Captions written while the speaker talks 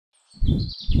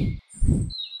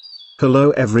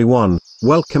Hello everyone,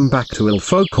 welcome back to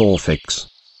iLLPHOCORPHICS.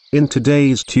 In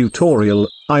today's tutorial,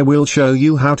 I will show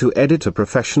you how to edit a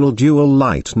professional dual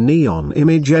light neon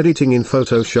image editing in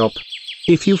Photoshop.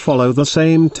 If you follow the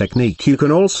same technique, you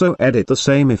can also edit the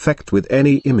same effect with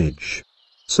any image.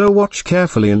 So watch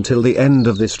carefully until the end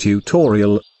of this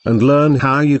tutorial, and learn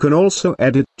how you can also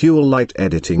edit dual light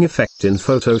editing effect in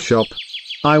Photoshop.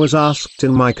 I was asked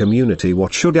in my community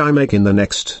what should I make in the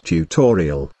next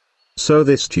tutorial. So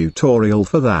this tutorial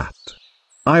for that.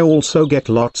 I also get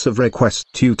lots of request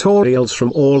tutorials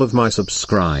from all of my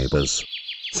subscribers.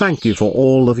 Thank you for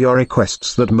all of your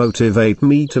requests that motivate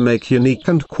me to make unique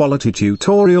and quality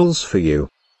tutorials for you.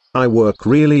 I work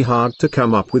really hard to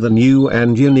come up with a new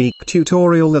and unique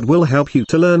tutorial that will help you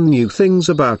to learn new things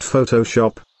about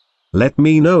Photoshop. Let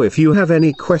me know if you have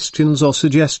any questions or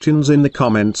suggestions in the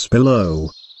comments below.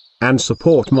 And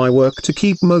support my work to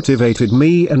keep motivated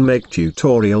me and make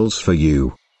tutorials for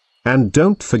you. And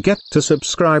don't forget to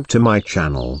subscribe to my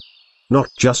channel. Not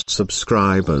just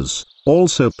subscribers,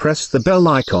 also press the bell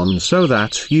icon so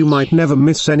that you might never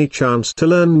miss any chance to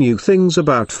learn new things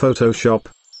about Photoshop.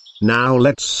 Now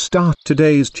let's start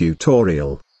today's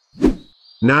tutorial.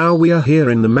 Now we are here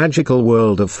in the magical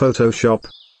world of Photoshop.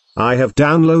 I have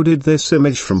downloaded this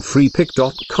image from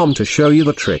freepik.com to show you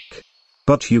the trick.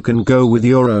 But you can go with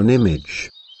your own image.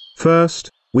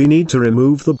 First, we need to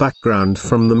remove the background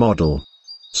from the model.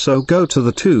 So go to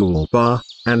the toolbar,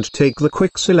 and take the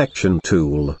quick selection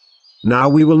tool. Now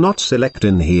we will not select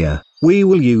in here, we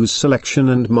will use selection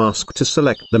and mask to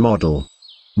select the model.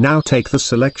 Now take the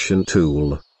selection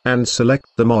tool, and select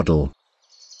the model.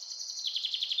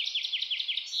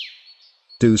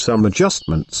 Do some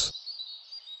adjustments.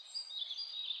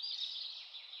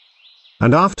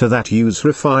 And after that use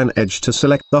refine edge to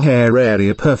select the hair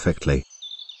area perfectly.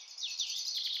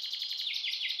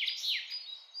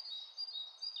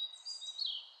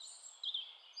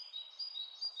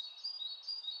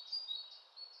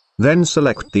 Then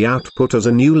select the output as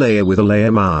a new layer with a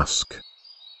layer mask.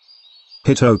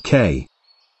 Hit OK.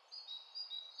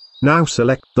 Now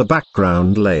select the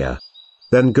background layer.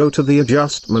 Then go to the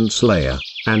adjustments layer,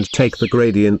 and take the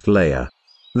gradient layer.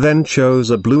 Then choose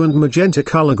a blue and magenta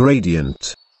color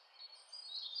gradient.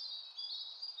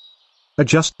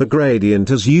 Adjust the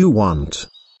gradient as you want.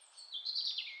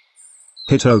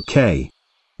 Hit OK.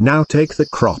 Now take the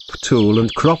crop tool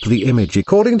and crop the image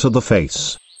according to the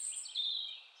face.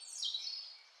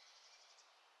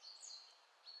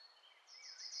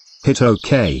 Hit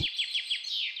OK.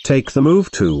 Take the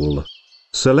move tool.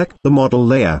 Select the model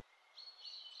layer.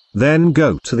 Then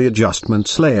go to the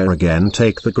adjustments layer again,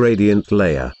 take the gradient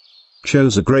layer.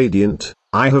 Choose a gradient,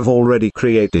 I have already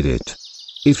created it.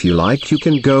 If you like you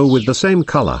can go with the same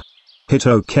color. Hit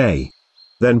OK.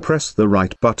 Then press the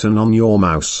right button on your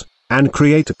mouse, and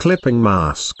create a clipping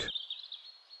mask.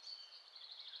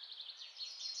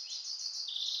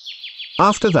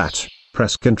 After that,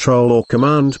 press Ctrl or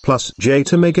Command plus J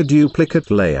to make a duplicate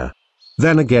layer.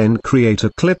 Then again create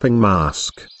a clipping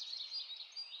mask.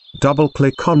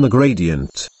 Double-click on the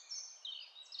gradient.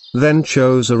 Then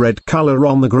choose a red color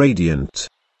on the gradient.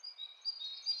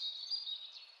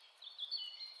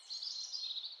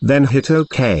 Then hit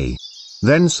OK.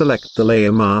 Then select the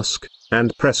layer mask,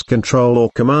 and press Ctrl or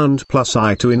Command plus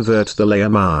I to invert the layer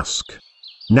mask.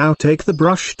 Now take the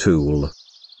brush tool.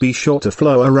 Be sure to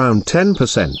flow around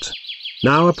 10%.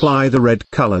 Now apply the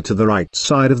red color to the right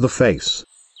side of the face.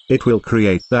 It will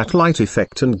create that light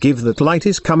effect and give that light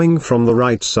is coming from the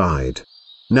right side.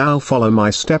 Now follow my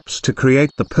steps to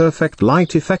create the perfect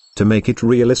light effect to make it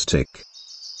realistic.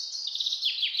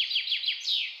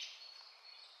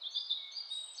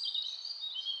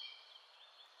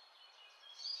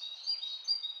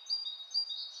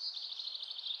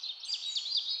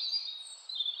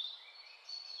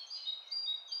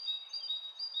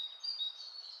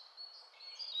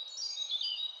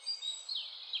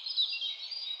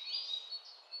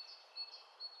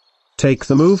 Take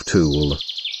the move tool.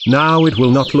 Now it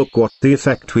will not look what the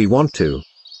effect we want to.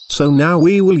 So now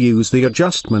we will use the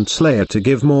adjustments layer to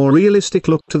give more realistic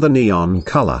look to the neon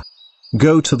color.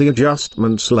 Go to the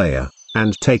adjustments layer,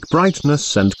 and take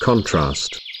brightness and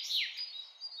contrast.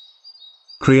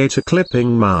 Create a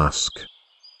clipping mask.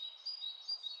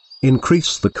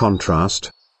 Increase the contrast.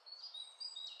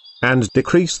 And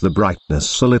decrease the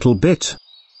brightness a little bit.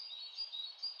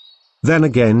 Then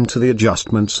again to the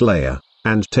adjustments layer,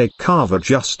 and take Carve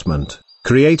Adjustment,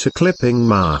 create a clipping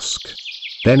mask.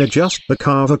 Then adjust the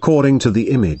carve according to the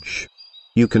image.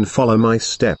 You can follow my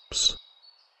steps.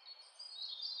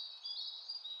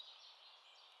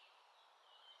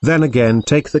 Then again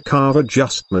take the carve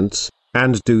adjustments,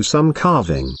 and do some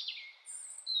carving.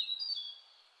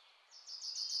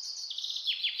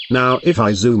 Now if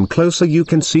I zoom closer you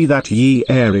can see that the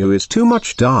area is too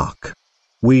much dark.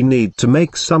 We need to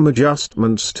make some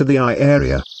adjustments to the eye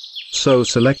area. So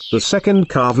select the second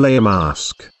carve layer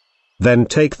mask. Then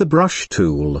take the brush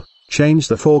tool, change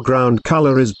the foreground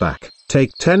color is black,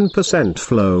 take 10%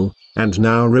 flow, and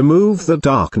now remove the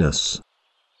darkness.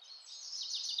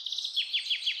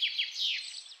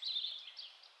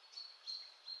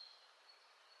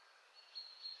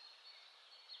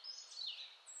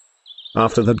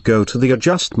 After that go to the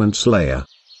adjustments layer.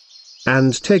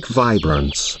 And take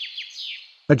vibrance.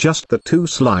 Adjust the 2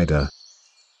 slider.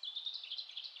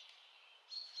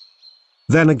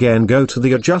 Then again go to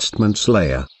the adjustments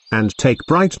layer, and take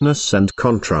brightness and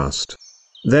contrast.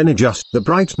 Then adjust the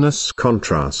brightness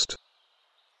contrast.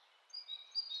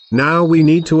 Now we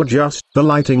need to adjust the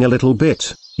lighting a little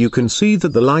bit. You can see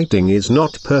that the lighting is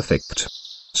not perfect.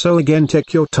 So again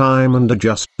take your time and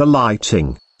adjust the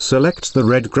lighting. Select the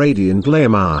red gradient layer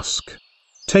mask.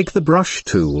 Take the brush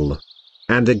tool.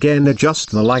 And again adjust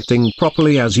the lighting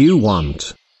properly as you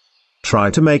want.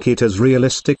 Try to make it as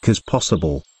realistic as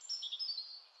possible.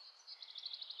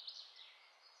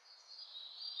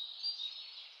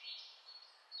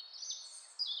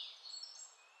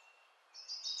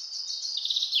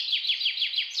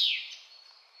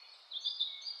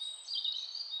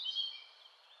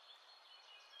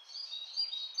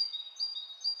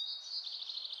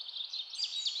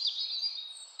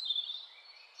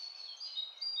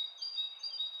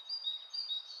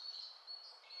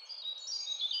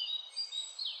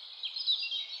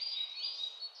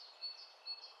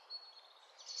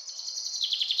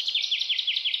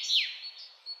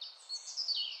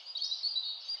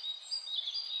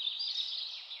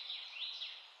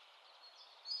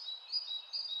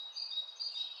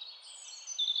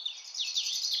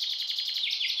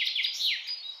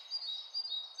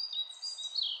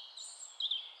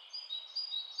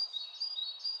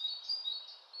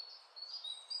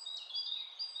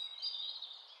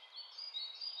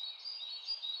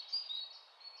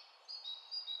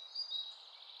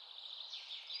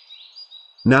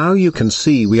 Now you can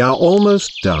see we are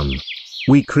almost done.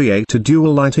 We create a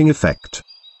dual lighting effect.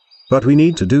 But we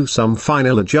need to do some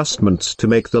final adjustments to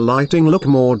make the lighting look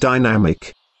more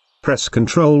dynamic. Press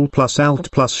Ctrl plus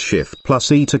Alt plus Shift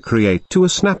plus E to create to a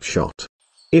snapshot.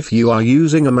 If you are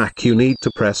using a Mac you need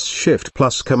to press Shift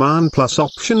plus Command plus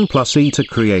Option plus E to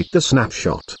create the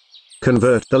snapshot.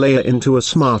 Convert the layer into a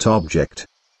smart object.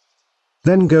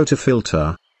 Then go to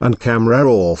Filter, and Camera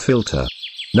or Filter.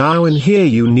 Now in here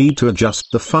you need to adjust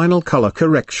the final color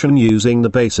correction using the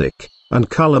basic and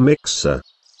color mixer.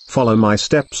 Follow my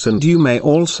steps and you may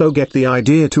also get the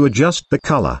idea to adjust the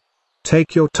color.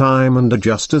 Take your time and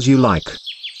adjust as you like.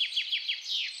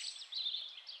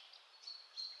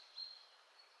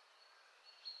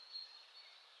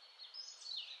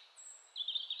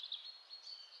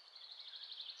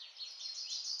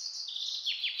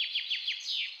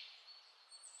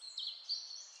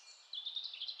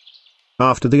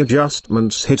 After the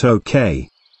adjustments hit OK.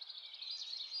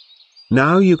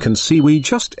 Now you can see we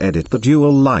just edit the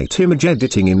dual light image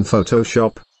editing in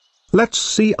Photoshop. Let's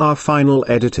see our final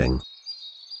editing.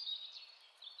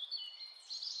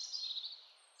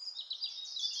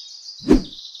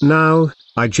 Now,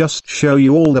 I just show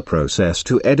you all the process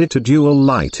to edit a dual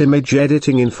light image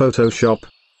editing in Photoshop.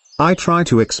 I try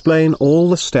to explain all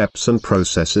the steps and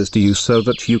processes to you so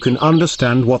that you can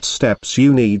understand what steps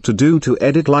you need to do to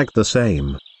edit like the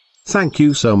same. Thank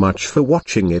you so much for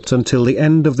watching it until the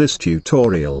end of this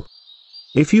tutorial.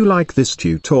 If you like this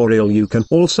tutorial you can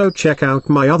also check out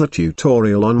my other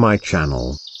tutorial on my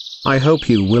channel. I hope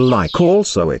you will like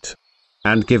also it.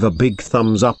 And give a big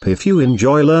thumbs up if you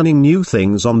enjoy learning new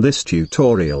things on this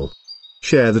tutorial.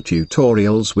 Share the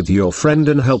tutorials with your friend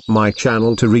and help my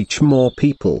channel to reach more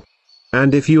people.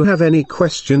 And if you have any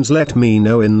questions let me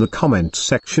know in the comment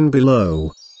section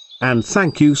below. And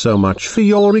thank you so much for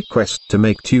your request to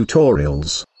make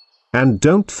tutorials. And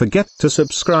don't forget to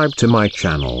subscribe to my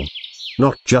channel.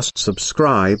 Not just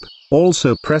subscribe,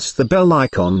 also press the bell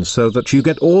icon so that you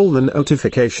get all the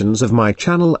notifications of my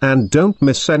channel and don't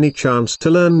miss any chance to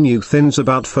learn new things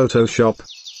about Photoshop.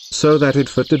 So that's it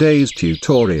for today's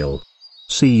tutorial.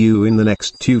 See you in the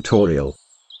next tutorial.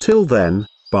 Till then,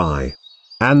 bye.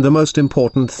 And the most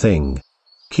important thing,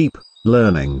 keep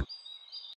learning.